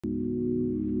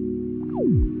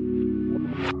Get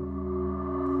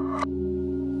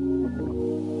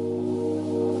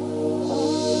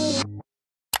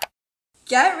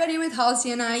ready with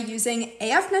Halsey and I using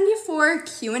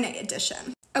AF94 Q&A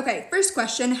edition. Okay, first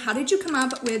question, how did you come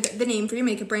up with the name for your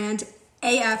makeup brand,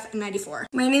 AF94?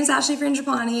 My name's Ashley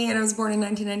Frangipani and I was born in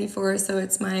 1994, so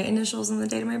it's my initials and the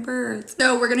date of my birth.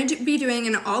 So we're going to be doing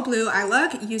an all blue eye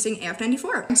look using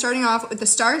AF94. I'm starting off with the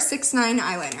Star 69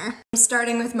 eyeliner. I'm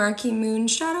starting with Marquee Moon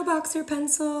Shadow Boxer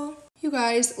pencil. You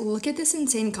guys, look at this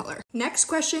insane color. Next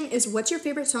question is, what's your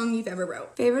favorite song you've ever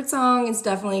wrote? Favorite song is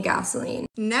definitely Gasoline.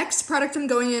 Next product I'm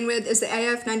going in with is the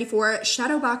AF94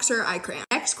 Shadow Boxer Eye Crayon.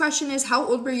 Next question is, how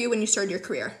old were you when you started your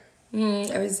career?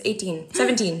 I was 18,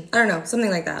 17, I don't know,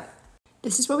 something like that.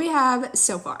 This is what we have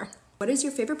so far. What is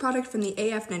your favorite product from the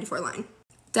AF94 line?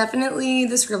 Definitely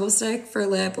the Scribble Stick for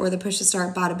lip or the Push to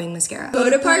Start Bada Bing mascara. Go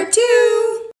to part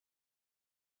 2!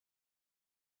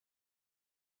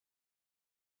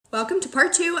 Welcome to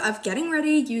part 2 of getting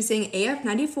ready using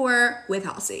AF94 with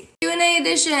Halsey. Q&A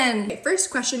edition. Okay,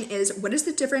 first question is, what is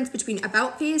the difference between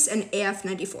About Face and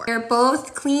AF94? They're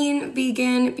both clean,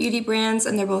 vegan beauty brands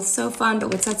and they're both so fun,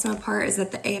 but what sets them apart is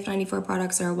that the AF94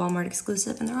 products are Walmart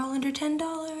exclusive and they're all under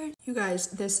 $10. You guys,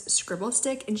 this Scribble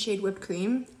Stick in shade Whipped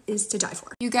Cream is to die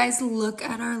for. You guys, look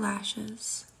at our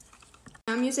lashes.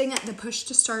 I'm using the Push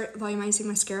to Start Volumizing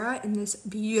Mascara in this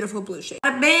beautiful blue shade.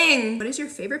 Bada bing! What is your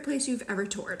favorite place you've ever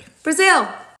toured? Brazil!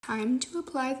 Time to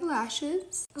apply the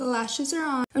lashes. The lashes are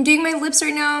on. I'm doing my lips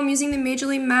right now. I'm using the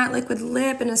Majorly Matte Liquid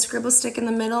Lip and a Scribble Stick in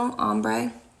the middle,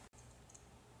 ombre.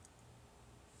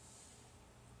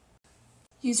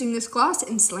 Using this gloss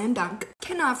in Slam Dunk.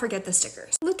 Cannot forget the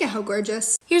stickers. Look at how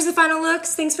gorgeous. Here's the final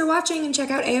looks. Thanks for watching and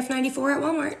check out AF94 at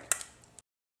Walmart.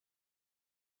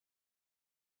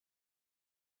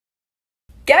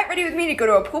 Get ready with me to go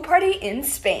to a pool party in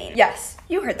Spain. Yes,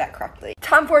 you heard that correctly.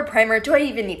 Tom Ford primer, do I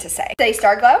even need to say? Stay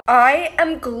Star Glow. I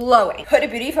am glowing. Huda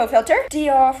Beauty Faux Filter.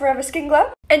 Dior Forever Skin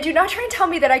Glow. And do not try and tell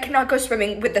me that I cannot go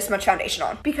swimming with this much foundation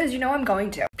on, because you know I'm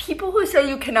going to. People who say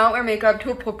you cannot wear makeup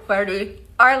to a pool party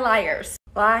are liars.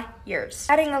 Liars.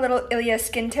 Adding a little Ilia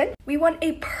skin tint, we want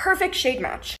a perfect shade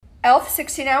match. e.l.f.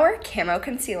 16 Hour Camo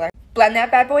Concealer. Blend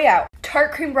that bad boy out.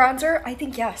 Tarte Cream Bronzer, I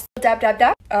think yes. Dab, dab,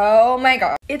 dab. Oh my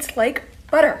god. It's like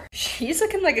butter. She's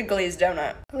looking like a glazed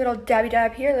donut. A little dabby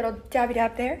dab here, a little dabby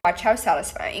dab there. Watch how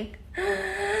satisfying.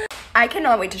 I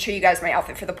cannot wait to show you guys my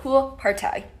outfit for the pool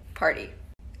party.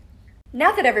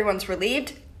 Now that everyone's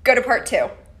relieved, go to part 2.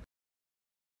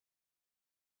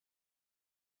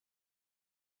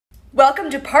 Welcome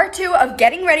to part 2 of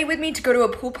getting ready with me to go to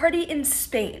a pool party in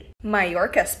Spain.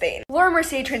 Mallorca, Spain. Laura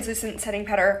Mercier translucent setting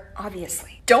powder,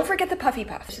 obviously. Don't forget the puffy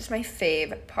puff. This is my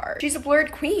fave part. She's a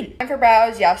blurred queen. And for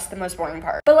brows, yes, the most boring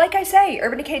part. But like I say,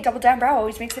 Urban Decay Double Down Brow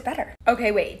always makes it better.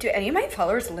 Okay, wait, do any of my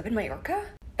followers live in Mallorca?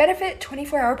 Benefit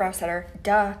 24-hour brow setter,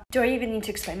 duh. Do I even need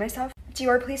to explain myself?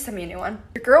 Dior, please send me a new one.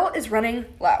 Your girl is running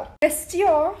low. Miss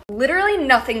Dior. Literally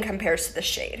nothing compares to this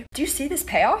shade. Do you see this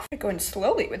payoff? I'm going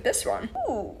slowly with this one.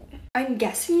 Ooh. I'm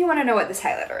guessing you want to know what this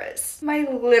highlighter is. My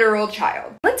literal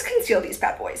child. Let's conceal these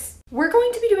bad boys. We're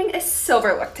going to be doing a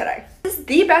silver look today. This is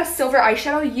the best silver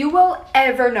eyeshadow you will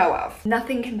ever know of.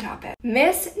 Nothing can top it.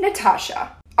 Miss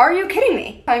Natasha. Are you kidding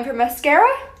me? Time for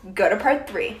mascara? Go to part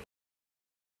 3.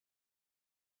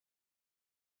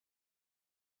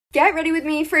 Get ready with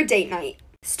me for date night.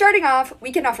 Starting off,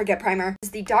 we cannot forget primer. This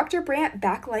is the Dr. Brandt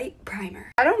Backlight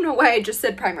Primer. I don't know why I just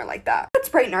said primer like that. Let's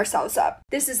brighten ourselves up.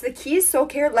 This is the Keys Soul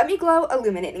Care Let Me Glow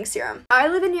Illuminating Serum. I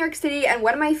live in New York City and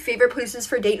one of my favorite places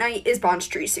for date night is Bond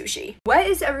Street Sushi. What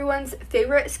is everyone's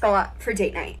favorite spot for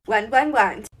date night? Blend, blend,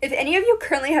 blend. If any of you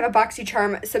currently have a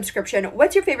BoxyCharm subscription,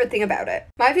 what's your favorite thing about it?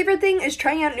 My favorite thing is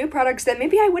trying out new products that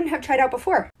maybe I wouldn't have tried out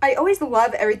before. I always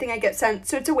love everything I get sent,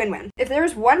 so it's a win-win. If there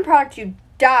was one product you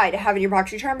die to have in your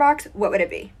BoxyCharm box, what would it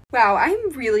be? Wow, I'm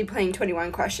really playing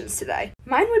 21 questions today.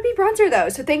 Mine would be bronzer though,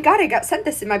 so thank God I got sent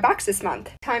this in my box this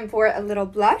month. Time for a little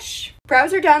blush.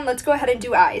 Brows are done, let's go ahead and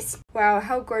do eyes. Wow,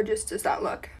 how gorgeous does that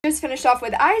look? Just finished off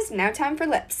with eyes, now time for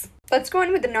lips. Let's go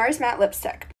in with the NARS Matte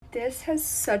Lipstick. This has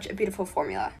such a beautiful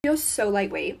formula. Feels so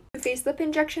lightweight. A face lip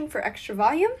injection for extra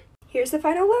volume. Here's the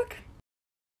final look.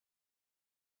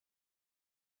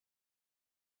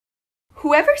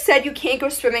 Whoever said you can't go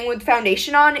swimming with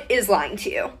foundation on is lying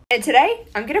to you. And today,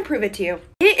 I'm gonna prove it to you.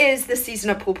 It is the season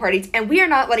of pool parties, and we are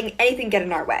not letting anything get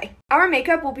in our way. Our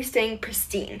makeup will be staying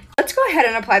pristine. Let's go ahead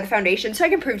and apply the foundation so I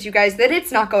can prove to you guys that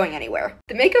it's not going anywhere.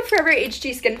 The Makeup Forever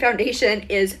HD Skin Foundation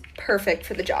is perfect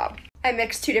for the job. I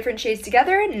mixed 2 different shades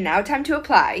together, now time to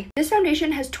apply. This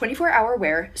foundation has 24-hour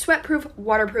wear, sweat-proof,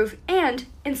 waterproof, and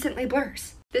instantly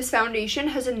blurs. This foundation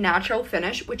has a natural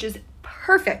finish, which is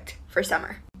perfect for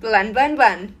summer. Blend, blend,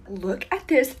 blend. Look at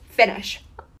this finish.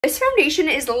 This foundation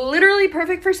is literally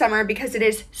perfect for summer because it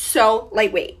is so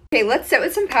lightweight. Okay, let's set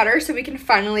with some powder so we can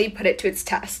finally put it to its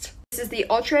test. This is the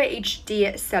Ultra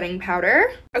HD setting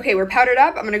powder. Okay, we're powdered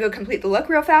up. I'm gonna go complete the look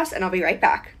real fast and I'll be right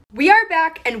back. We are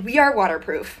back and we are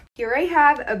waterproof. Here I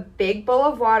have a big bowl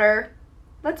of water.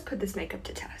 Let's put this makeup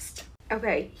to test.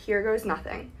 Okay, here goes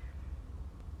nothing.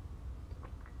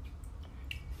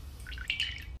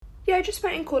 Yeah, I just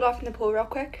went and cooled off in the pool real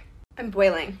quick. I'm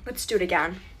boiling. Let's do it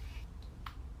again.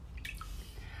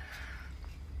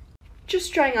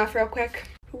 Just drying off real quick.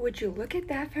 Would you look at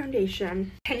that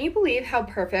foundation? Can you believe how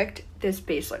perfect this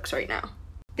base looks right now?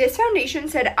 This foundation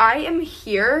said, I am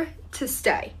here to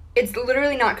stay. It's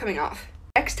literally not coming off.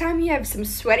 Next time you have some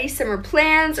sweaty summer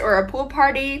plans or a pool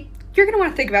party, you're gonna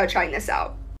wanna think about trying this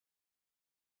out.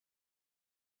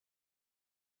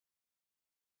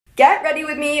 Get ready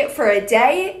with me for a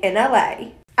day in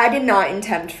LA. I did not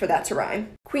intend for that to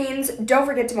rhyme. Queens, don't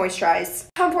forget to moisturize.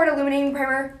 Tom Ford Illuminating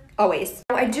Primer, always.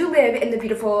 Now, I do live in the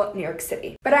beautiful New York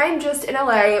City, but I'm just in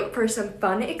LA for some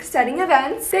fun, exciting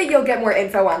events that you'll get more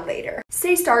info on later.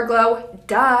 Say Star Glow,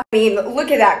 duh. I mean,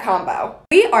 look at that combo.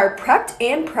 We are prepped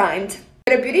and primed.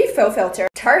 Get a beauty faux filter,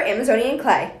 Tarte Amazonian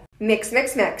clay. Mix,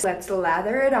 mix, mix. Let's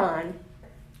lather it on.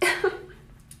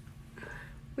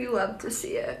 We love to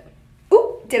see it.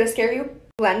 Ooh, did I scare you?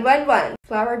 Blend, blend, blend.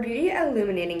 Flower Beauty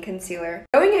Illuminating Concealer.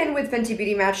 Going in with Fenty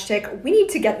Beauty Matchstick, we need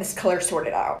to get this color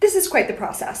sorted out. This is quite the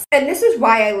process. And this is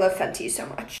why I love Fenty so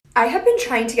much. I have been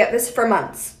trying to get this for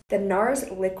months. The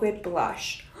NARS Liquid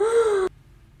Blush.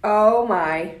 Oh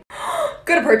my.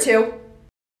 Go to part 2.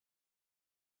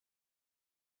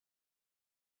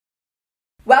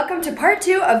 Welcome to part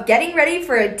 2 of getting ready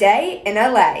for a day in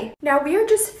LA. Now we are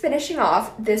just finishing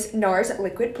off this NARS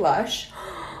Liquid Blush.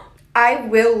 I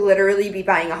will literally be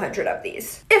buying 100 of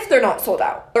these, if they're not sold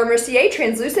out. Laura Mercier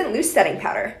Translucent Loose Setting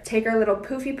Powder. Take our little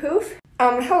poofy poof.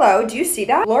 Hello, do you see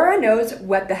that? Laura knows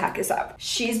what the heck is up.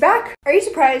 She's back. Are you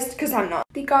surprised? Because I'm not.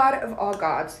 The god of all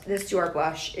gods, this Dior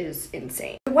blush is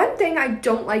insane. The one thing I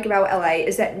don't like about LA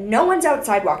is that no one's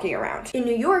outside walking around. In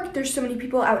New York, there's so many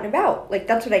people out and about. Like,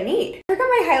 that's what I need. I got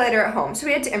my highlighter at home, so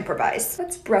we had to improvise.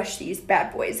 Let's brush these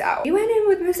bad boys out. We went in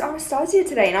with Miss Anastasia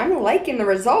today, and I'm liking the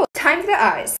results. Time for the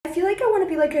eyes. I feel like I want to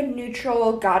be like a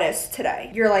neutral goddess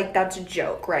today. You're like, that's a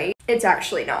joke, right? It's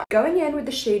actually not. Going in with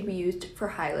the shade we used for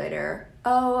highlighter.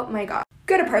 Oh my god.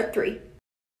 Go to part 3.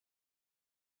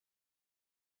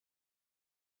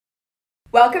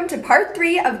 Welcome to part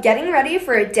 3 of getting ready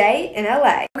for a day in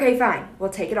LA. Okay, fine. We'll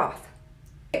take it off.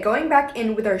 Going back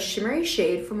in with our shimmery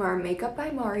shade from our Makeup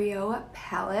by Mario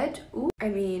palette. Ooh, I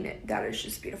mean, that is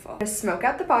just beautiful. Gonna smoke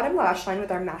out the bottom lash line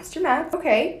with our Master Matte.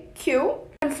 Okay, cute.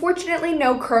 Unfortunately,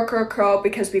 no curl, curl, curl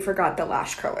because we forgot the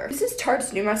lash curler. This is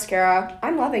Tarte's new mascara.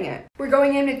 I'm loving it. We're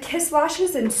going in with Kiss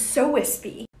Lashes and So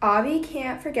Wispy. Avi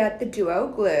can't forget the Duo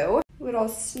Glue. Little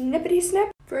snippety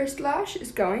snip. First lash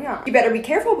is going on. You better be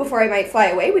careful before I might fly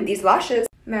away with these lashes.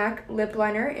 MAC lip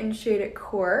liner in shade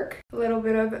Cork. A little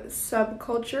bit of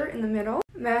Subculture in the middle.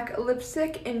 MAC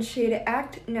lipstick in shade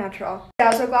Act Natural.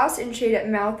 Dazzle Gloss in shade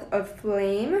Mouth of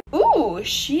Flame. Ooh,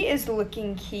 she is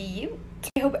looking cute.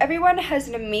 I hope everyone has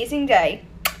an amazing day.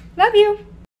 Love you.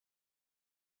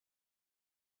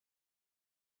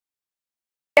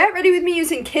 Get ready with me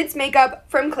using kids makeup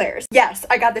from Claire's. Yes,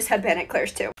 I got this headband at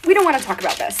Claire's too. We don't want to talk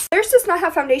about this. Claire's does not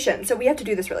have foundation, so we have to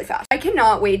do this really fast. I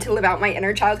cannot wait to live out my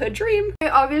inner childhood dream. I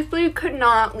obviously could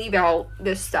not leave out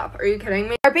this stuff. Are you kidding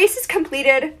me? Our base is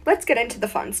completed. Let's get into the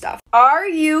fun stuff. Are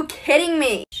you kidding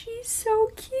me? She's so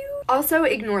cute. Also,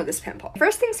 ignore this pimple.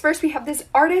 First things first, we have this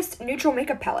Artist Neutral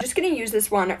Makeup Palette. Just gonna use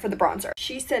this one for the bronzer.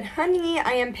 She said, honey,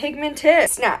 I am pigmented.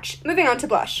 Snatch. Moving on to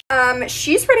blush.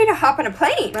 She's ready to hop on a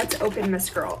plane. Let's open Miss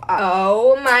Girl up.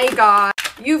 Oh my god.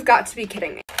 You've got to be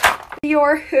kidding me.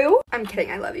 Dior who? I'm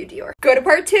kidding. I love you, Dior. Go to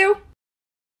part 2.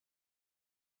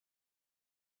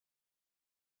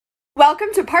 Welcome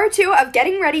to part 2 of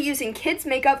getting ready using kids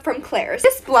makeup from Claire's.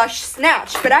 This blush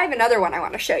snatched, but I have another one I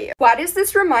want to show you. Why does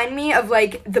this remind me of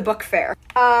like the book fair?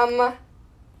 Hello.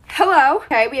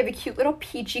 Okay, we have a cute little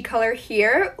peachy color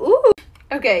here. Ooh.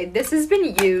 Okay, this has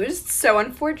been used, so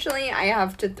unfortunately I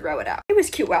have to throw it out. It was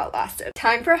cute while it lasted.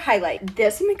 Time for a highlight.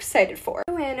 This I'm excited for.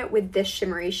 Go in with this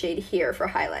shimmery shade here for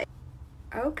highlight.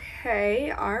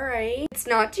 Okay, alright. It's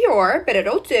not Dior, but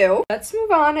it'll do. Let's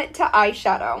move on to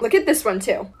eyeshadow. Look at this one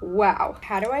too. Wow.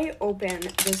 How do I open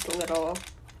this little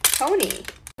pony?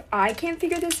 If I can't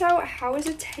figure this out, how is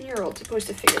a 10-year-old supposed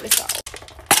to figure this out?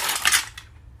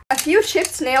 A few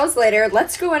chipped nails later,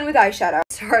 let's go in with eyeshadow.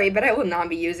 Sorry, but I will not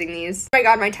be using these. Oh my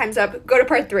god, my time's up. Go to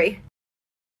part 3.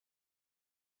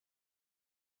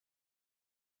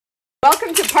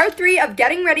 Welcome to part 3 of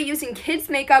getting ready using kids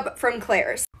makeup from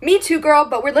Claire's. Me too, girl,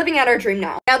 but we're living out our dream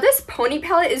now. Now this pony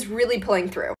palette is really pulling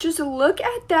through. Just look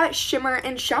at that shimmer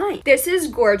and shine. This is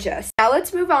gorgeous. Now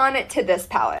let's move on to this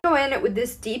palette. Go in with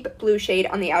this deep blue shade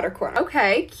on the outer corner.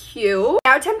 Okay, cute.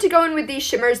 Now attempt to go in with these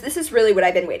shimmers. This is really what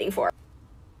I've been waiting for.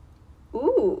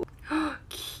 Ooh,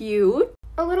 cute.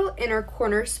 A little inner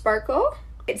corner sparkle.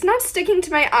 It's not sticking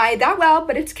to my eye that well,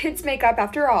 but it's kids makeup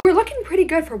after all. We're looking pretty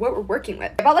good for what we're working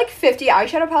with. I bought like 50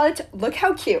 eyeshadow palettes. Look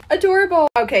how cute. Adorable.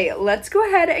 Okay, let's go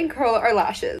ahead and curl our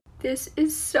lashes. This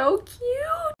is so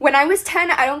cute. When I was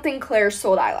 10, I don't think Claire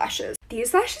sold eyelashes.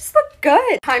 These lashes look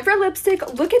good. Time for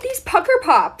lipstick. Look at these pucker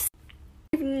pops.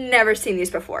 I've never seen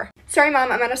these before. Sorry,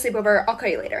 Mom, I'm at a sleepover. I'll call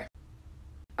you later.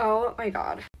 Oh my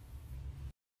god.